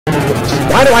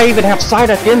Why do I even have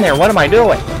Psyduck in there? What am I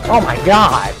doing? Oh my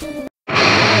god!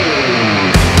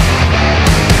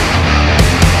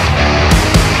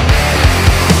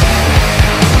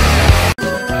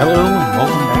 Hello and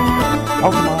welcome back to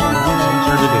Pokémon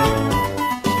Uncensored Edition.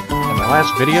 In my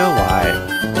last video, I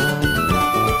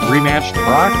rematched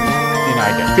Brock and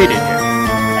I defeated him.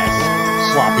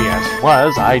 As sloppy as it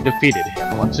was, I defeated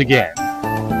him once again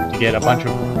to get a bunch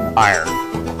of iron.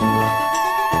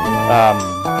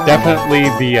 Definitely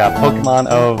the Pokemon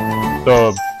of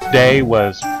the day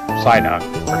was Psyduck,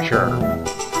 for sure.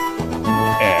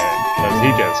 And because he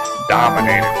just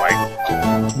dominated like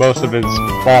most of his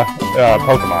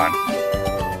Pokemon.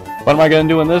 What am I going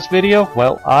to do in this video?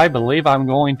 Well, I believe I'm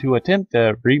going to attempt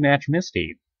to rematch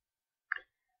Misty.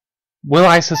 Will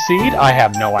I succeed? I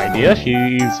have no idea.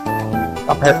 She's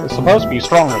supposed to be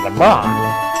stronger than Brock.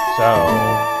 So...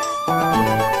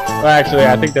 well, actually,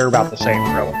 I think they're about the same,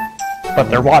 really. But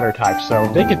they're water types, so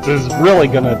Dickens is really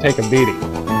going to take a beating.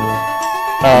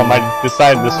 I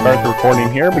decided to start the recording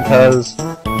here because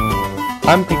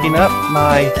I'm picking up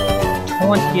my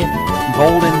 20th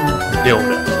golden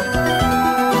dildo.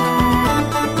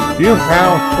 You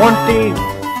found 20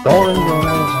 golden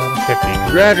dildos out of 50.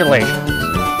 Congratulations!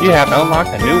 You have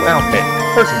unlocked a new outfit.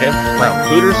 Purchased from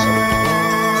Poodle City.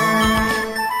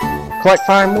 Collect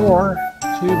 5 more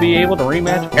to be able to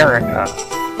rematch Erica.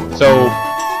 So,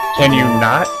 can you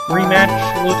not rematch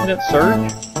Lieutenant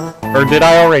Surge? Or did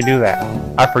I already do that?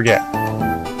 I forget.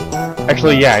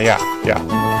 Actually, yeah.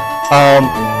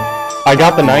 I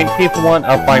got the 19th one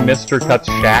up by Mr. Cut's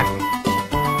shack.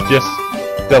 Just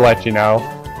to let you know.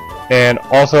 And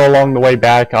also along the way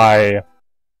back, I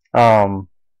caught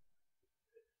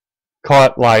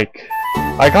a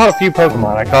few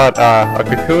Pokemon. I caught a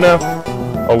Kakuna,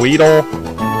 a Weedle.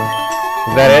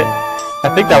 Is that it? I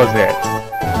think that was it.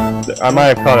 I might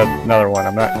have caught another one.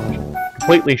 I'm not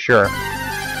completely sure.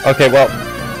 Okay, well,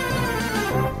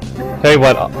 tell you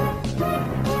what.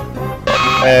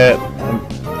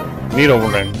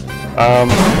 Needlewoman.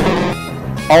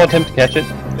 I'll attempt to catch it.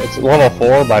 It's level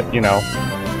 4, but you know,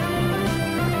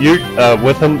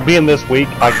 with him being this weak,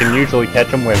 I can usually catch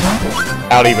him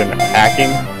without even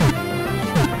hacking,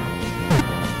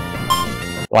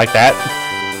 like that.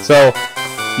 So,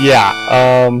 yeah.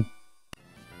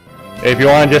 If you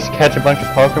want to just catch a bunch of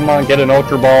Pokemon, get an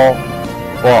Ultra Ball,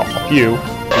 well, a few,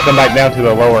 and come back down to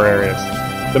the lower areas.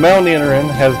 The male Nidoran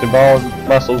has devolved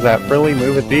muscles that freely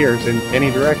move its ears in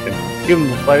any direction. Even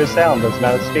the slightest sound does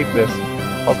not escape this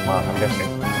Pokemon, I'm guessing.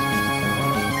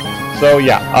 So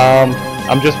yeah,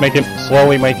 I'm just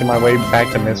slowly making my way back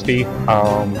to Misty,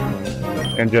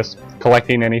 and just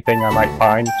collecting anything I might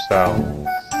find, so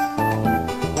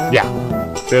yeah.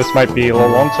 This might be a little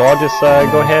long, so I'll just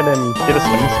go ahead and get us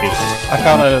to Misty. I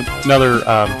found another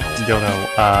dildo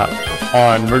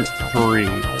on Route 3.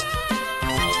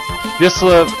 Just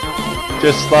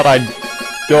thought I'd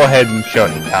go ahead and show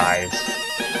you guys.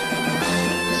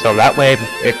 So that way,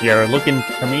 if you're looking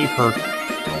for me for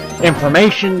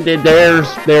information, there's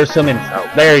some info.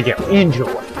 There you go.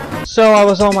 Enjoy. So I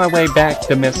was on my way back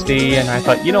to Misty, and I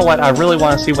thought, you know what? I really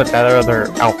want to see what that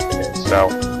other outfit is. So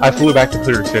I flew back to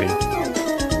Poodle City.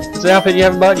 It's an outfit you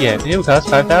haven't bought yet. It will cost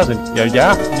 5,000.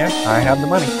 Yeah, I have the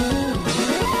money.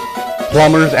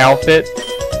 Plumber's outfit.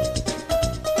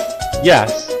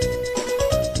 Yes.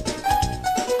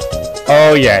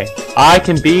 Oh yeah, I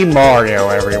can be Mario,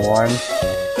 everyone.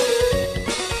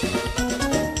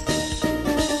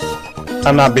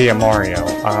 I'm not being Mario.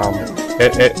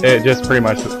 It just pretty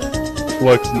much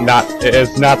looks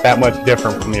it's not that much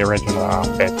different from the original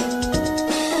outfit.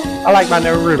 I like my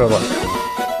Naruto look.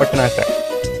 What can I say?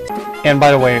 And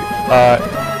by the way,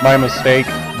 my mistake,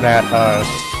 that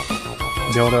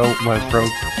dildo was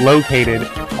located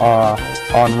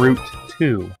on Route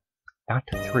 2, not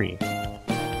 3.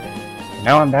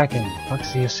 Now I'm back in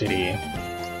Puxia City.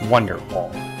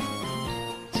 Wonderful.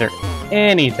 Is there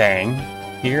anything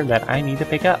here that I need to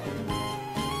pick up?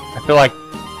 I feel like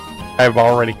I've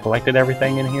already collected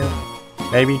everything in here.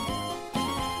 Maybe?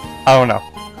 I don't know.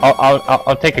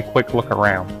 I'll take a quick look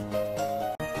around.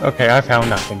 Okay, I found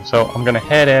nothing, so I'm gonna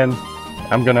head in.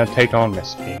 I'm gonna take on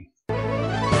Misty.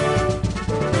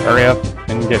 Hurry up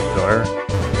and get to her.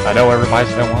 I know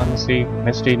everybody's gonna want to see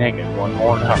Misty naked one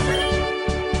more time.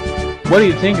 What do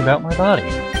you think about my body?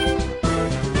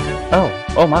 Oh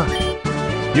my.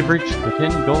 You've reached the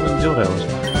 10 golden dildos.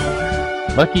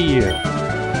 Lucky you.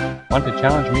 Want to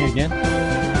challenge me again?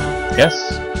 Yes?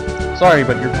 Sorry,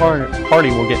 but your party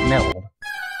will get nailed.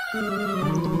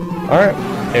 Alright,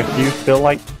 if you feel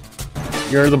like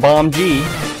you're the bomb G,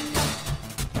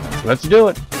 let's do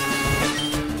it.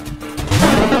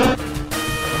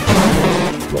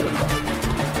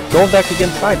 Gold deck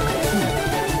against Cyber.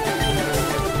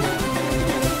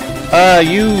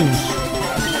 Use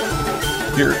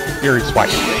your swipe.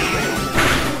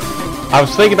 I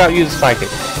was thinking about using Psychic.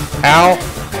 Ow.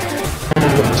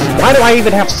 Why do I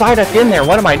even have Psyduck in there?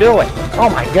 What am I doing? Oh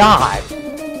my god.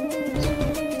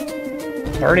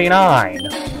 39.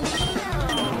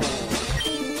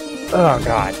 Oh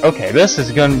god. Okay, this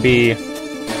is gonna be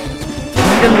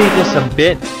just a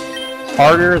bit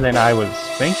harder than I was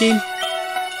thinking.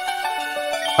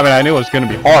 I mean, I knew it was gonna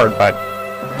be hard, but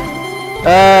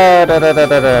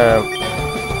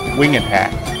wing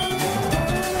attack.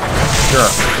 Sure.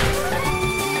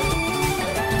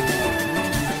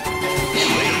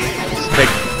 Just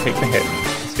take the hit.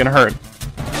 It's gonna hurt.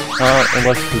 Oh, it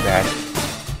wasn't too bad.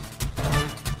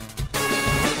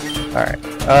 Alright.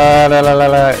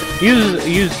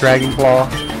 Use Dragon Claw.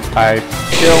 I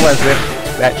feel as if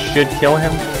that should kill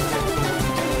him.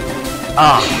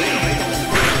 Ah.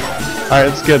 Alright,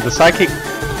 it's good. The Psychic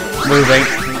move ain't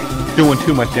doing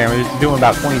too much damage. It's doing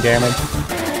about 20 damage.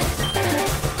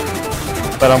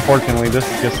 But unfortunately, this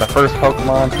is just the first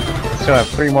Pokemon. Still have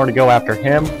 3 more to go after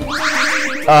him.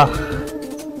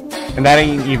 And that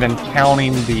ain't even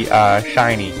counting the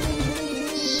shiny.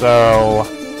 So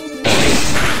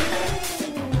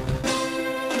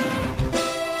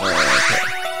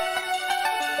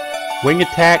wing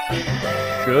attack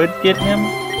should get him?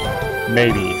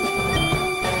 Maybe.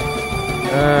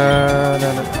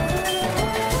 No.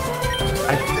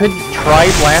 I could try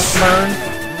Blast Burn,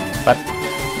 but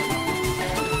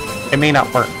it may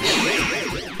not work.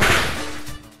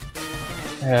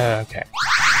 Okay.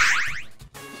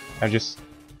 Now just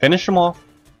finish him off.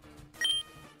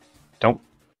 Don't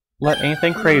let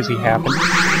anything crazy happen.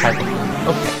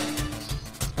 Okay.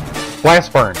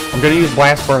 Blast Burn. I'm gonna use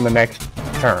Blast Burn the next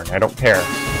turn. I don't care.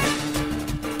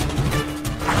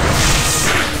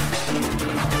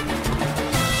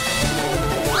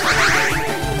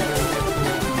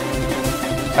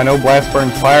 I know Blast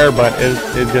Burn's fire, but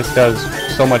it just does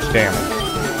so much damage.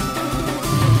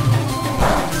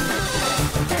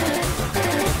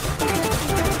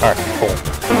 Alright, cool.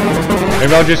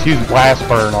 Maybe I'll just use Blast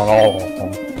Burn on all of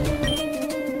them.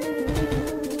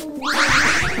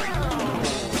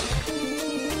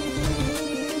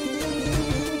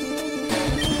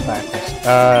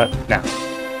 Now.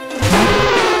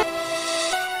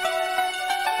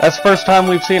 That's the first time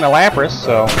we've seen a Lapras,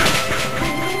 so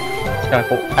it's kinda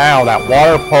cool. Ow, that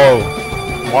water pose.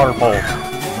 Water pose.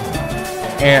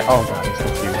 And oh god, he's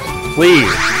confused.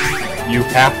 Please, you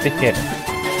have to hit it.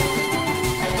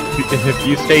 If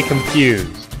you stay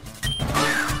confused.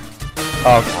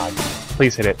 Oh god,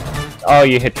 please hit it. Oh,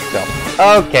 you hit yourself.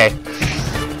 Okay.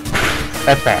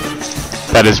 That's bad.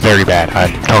 That is very bad.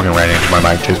 I'm talking right into my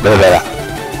mic. Just blah, blah, blah.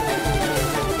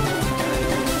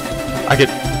 I get.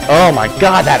 Oh my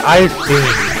god, that ice beam!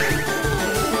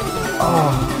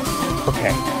 Oh.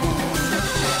 Okay.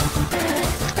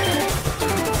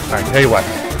 Alright, tell you what.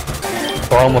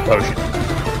 Throw him a potion.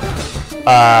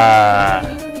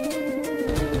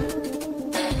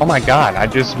 Oh my god, I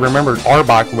just remembered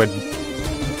Arbok would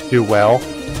do well.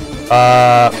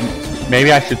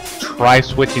 Maybe I should try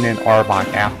switching in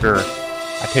Arbok after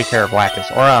I take care of Lacus,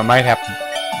 or I might have to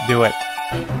do it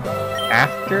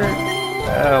after.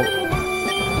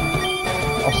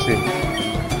 I'll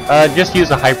see. Just use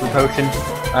a Hyper Potion.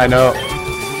 I know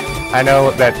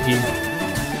that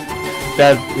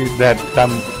that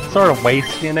I'm sort of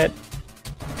wasting it,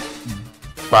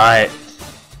 but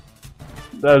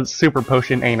the Super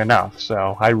Potion ain't enough.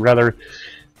 So I'd rather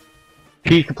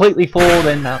be completely full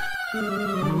than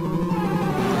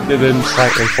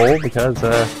slightly full, because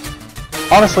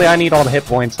honestly, I need all the hit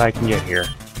points I can get here.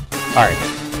 Alright.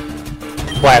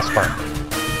 Blast Burn.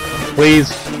 Please,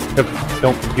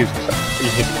 don't confuse yourself.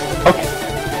 Okay.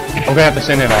 I'm gonna have to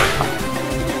send in Arbok,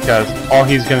 because all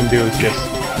he's gonna do is just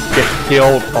get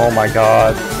killed. Oh my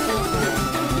god.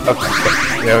 Okay,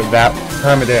 that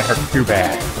time it didn't hurt too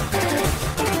bad.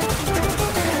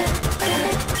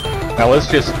 Now let's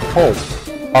just hope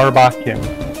Arbok can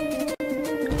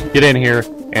get in here,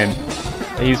 and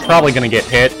he's probably gonna get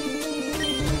hit.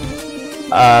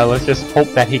 Let's just hope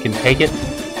that he can take it.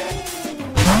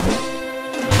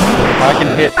 If I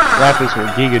can hit Lapis with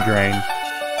Giga Drain,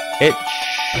 it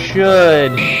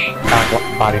should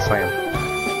not Body Slam.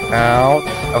 Out.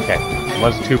 Okay,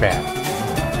 wasn't too bad.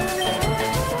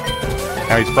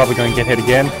 Now he's probably going to get hit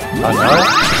again. Oh no.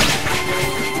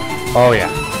 Oh yeah.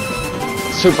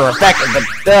 Super effective, but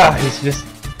he's just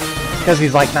because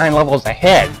he's like 9 levels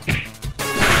ahead.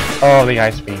 Oh, the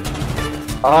Ice Beam.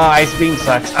 Oh, Ice Beam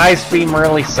sucks. Ice Beam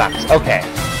really sucks. Okay.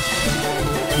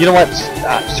 You know what?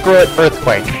 Screw it,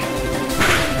 earthquake.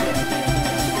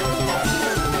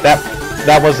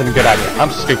 That wasn't a good idea.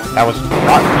 I'm stupid. That was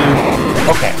not you.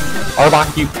 Okay.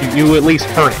 Arbok, you at least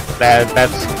heard it.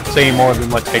 That's saying more than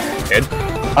what Taker did.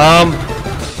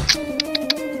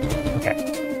 Okay.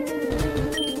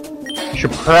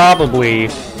 Should probably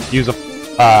use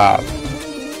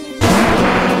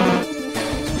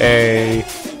a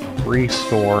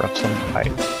restore of some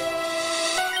type.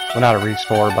 Well, not a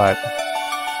restore, but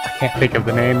I can't think of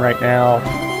the name right now.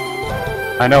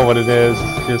 I know what it is.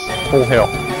 It's just full heal.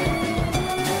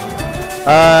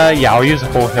 Yeah, I'll use a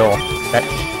full heal. That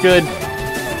should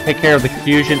take care of the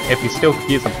confusion. If he's still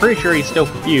confused, I'm pretty sure he's still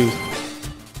confused.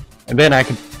 And then I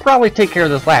could probably take care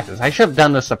of this Lapis. I should have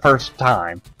done this the first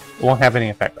time. It won't have any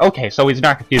effect. Okay, so he's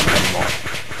not confused anymore.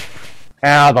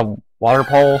 Now the water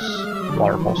pulse.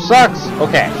 Water pulse sucks.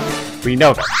 Okay, we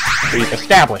know that. We've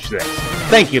established this.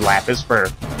 Thank you, Lapis, for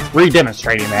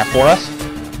re-demonstrating that for us.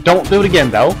 Don't do it again,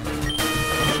 though.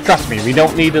 Trust me, we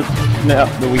don't need to. No,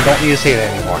 we don't need to see it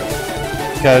anymore.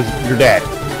 Because you're dead.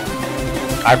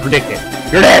 I predict it.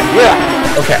 You're dead! Yeah!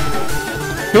 Okay.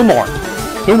 2 more.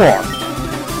 2 more.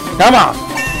 Come on!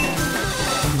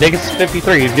 Diggus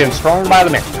 53 is getting stronger by the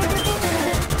minute.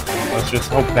 Let's just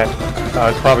hope that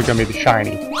it's probably going to be the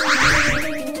shiny.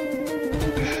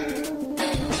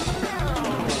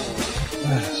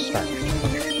 Start.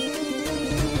 Okay.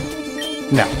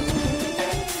 No.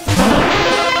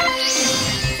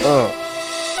 Oh.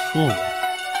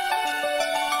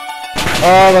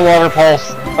 Oh, the water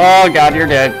pulse. Oh god, you're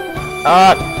dead.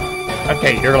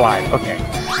 Okay, you're alive. Okay.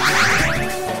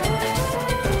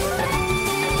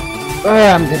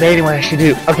 I'm debating what I should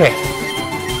do. Okay.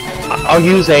 I'll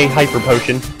use a hyper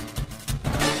potion.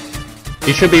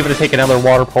 He should be able to take another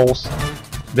water pulse.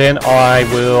 Then I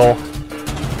will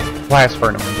blast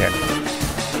burn him again.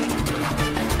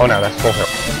 Oh no, that's full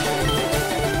health.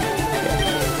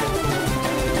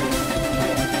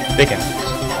 Dickens.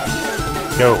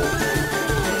 Go.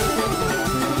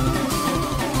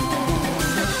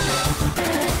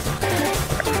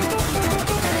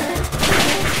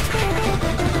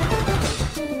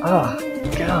 Oh,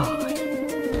 God.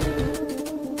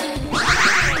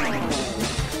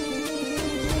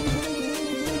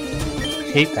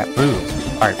 I hate that move.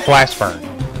 Alright, blast burn.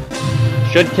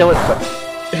 Should kill it, but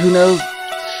who knows?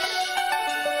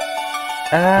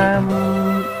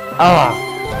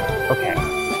 Okay.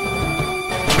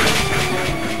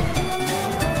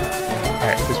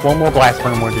 Alright, just one more blast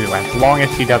burn we'll do, as long as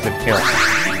she doesn't kill it.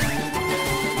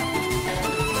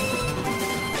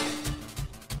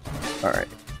 Alright,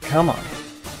 come on.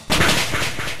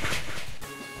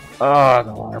 Oh,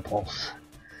 the water pulse.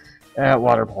 That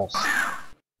water pulse.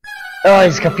 Oh,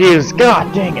 he's confused.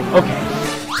 God dang it. Okay.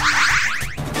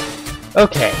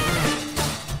 Okay.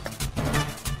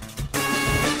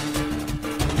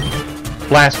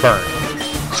 Blast burn.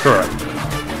 Screw it.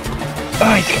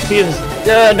 Oh, he's confused.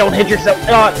 Don't hit yourself.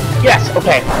 Yes.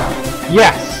 Okay.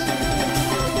 Yes.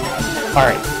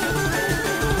 Alright.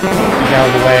 Get out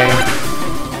of the way.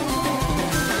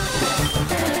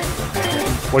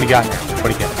 What do you got now? What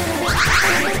do you got?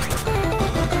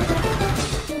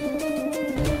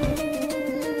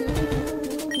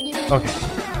 Okay.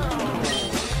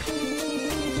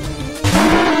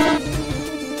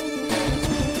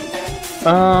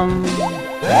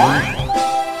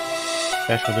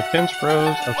 Special defense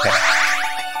froze. Okay.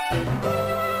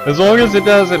 As long as it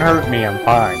doesn't hurt me, I'm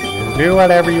fine. You do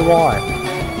whatever you want.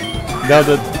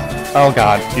 Oh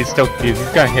god, he's still confused.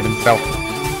 He's gonna hit himself.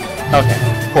 Okay,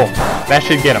 cool. That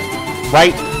should get him.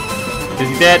 Right? Is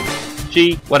he dead?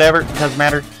 She? Whatever. Doesn't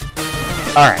matter.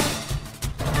 Alright.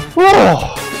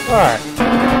 Alright.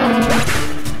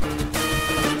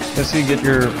 Let's see, get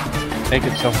your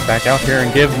naked self back out here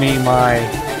and give me my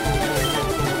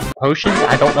potion.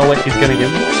 I don't know what he's gonna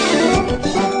give me.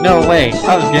 No way.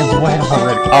 I was getting away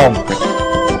already. Oh my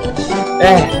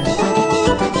god.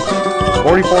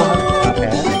 4,400. Not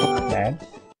bad.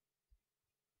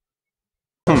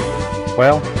 Not bad.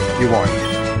 Well, you won.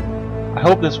 I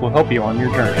hope this will help you on your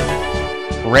journey.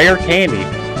 Rare candy.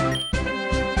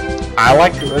 I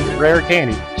like rare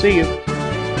candy. See you.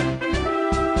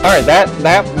 Alright,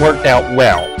 that worked out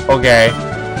well. Okay.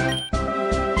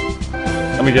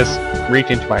 Let me just reach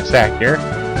into my sack here.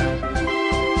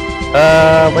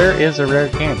 Where is a rare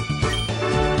candy?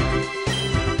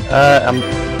 I'm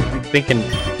thinking...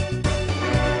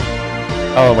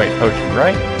 Oh, wait, potion,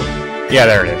 right? Yeah,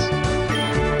 there it is.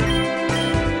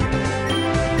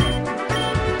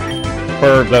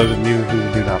 For those of you who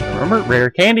do not remember, rare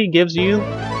candy gives you...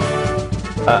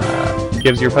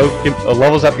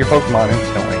 levels up your Pokemon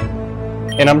instantly.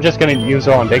 And I'm just going to use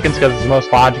it on Dickens because it's the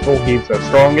most logical, he's the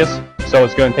strongest, so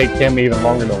it's going to take him even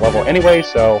longer to level anyway,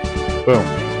 so boom,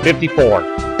 54.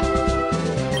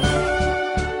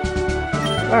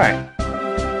 Alright,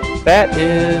 that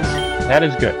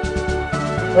is good.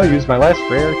 I'll use my last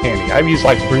rare candy. I've used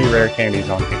like 3 rare candies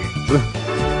on games.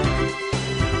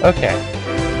 Okay.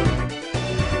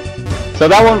 So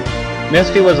that one,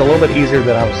 Misty was a little bit easier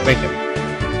than I was thinking.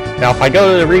 Now if I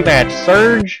go to the rematch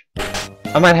Surge,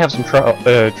 I might have some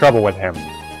trouble with him.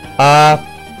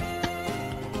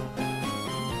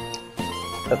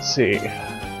 Let's see.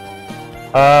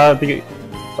 The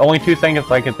only 2 things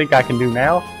I can think I can do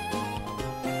now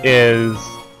is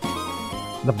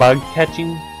the bug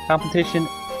catching competition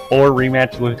or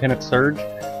rematch Lieutenant Surge,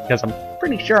 because I'm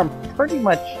pretty sure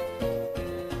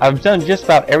I've done just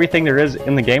about everything there is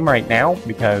in the game right now,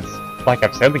 because like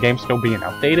I've said, the game's still being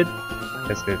updated,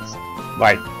 because it's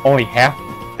like only half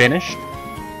finished.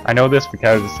 I know this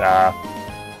because I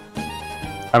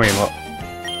mean, look,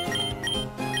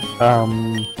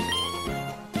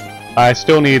 I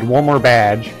still need 1 more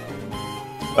badge.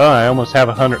 Oh, I almost have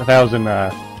 100,000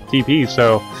 TP,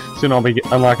 so soon I'll be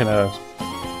unlocking a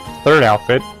 3rd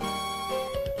outfit.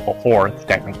 Well, 4th,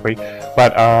 technically.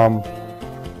 But,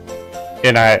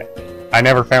 and I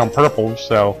never found purple,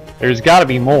 so there's gotta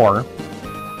be more.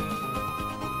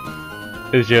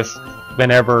 It's just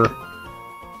whenever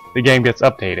the game gets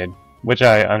updated, which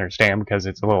I understand because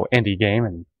it's a little indie game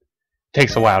and it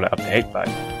takes a while to update, but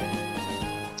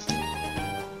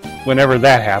whenever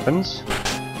that happens,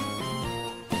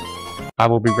 I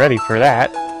will be ready for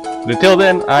that. But until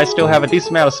then, I still have a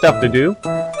decent amount of stuff to do.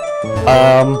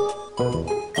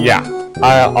 Yeah,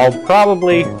 I'll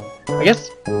probably, I guess,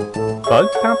 bug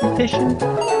competition?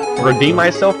 Redeem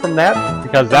myself from that,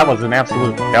 because that was an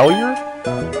absolute failure.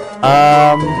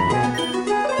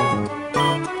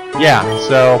 Yeah,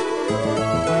 so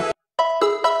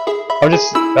I'll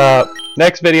just,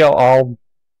 next video I'll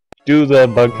do the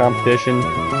bug competition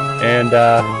and,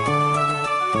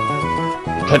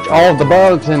 catch all of the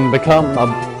bugs and become a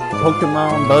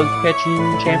Pokemon bug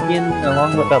catching champion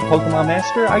along with a Pokemon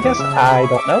master, I guess? I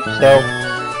don't know, so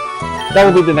that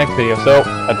will be the next video. So,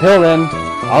 until then,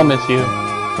 I'll miss you.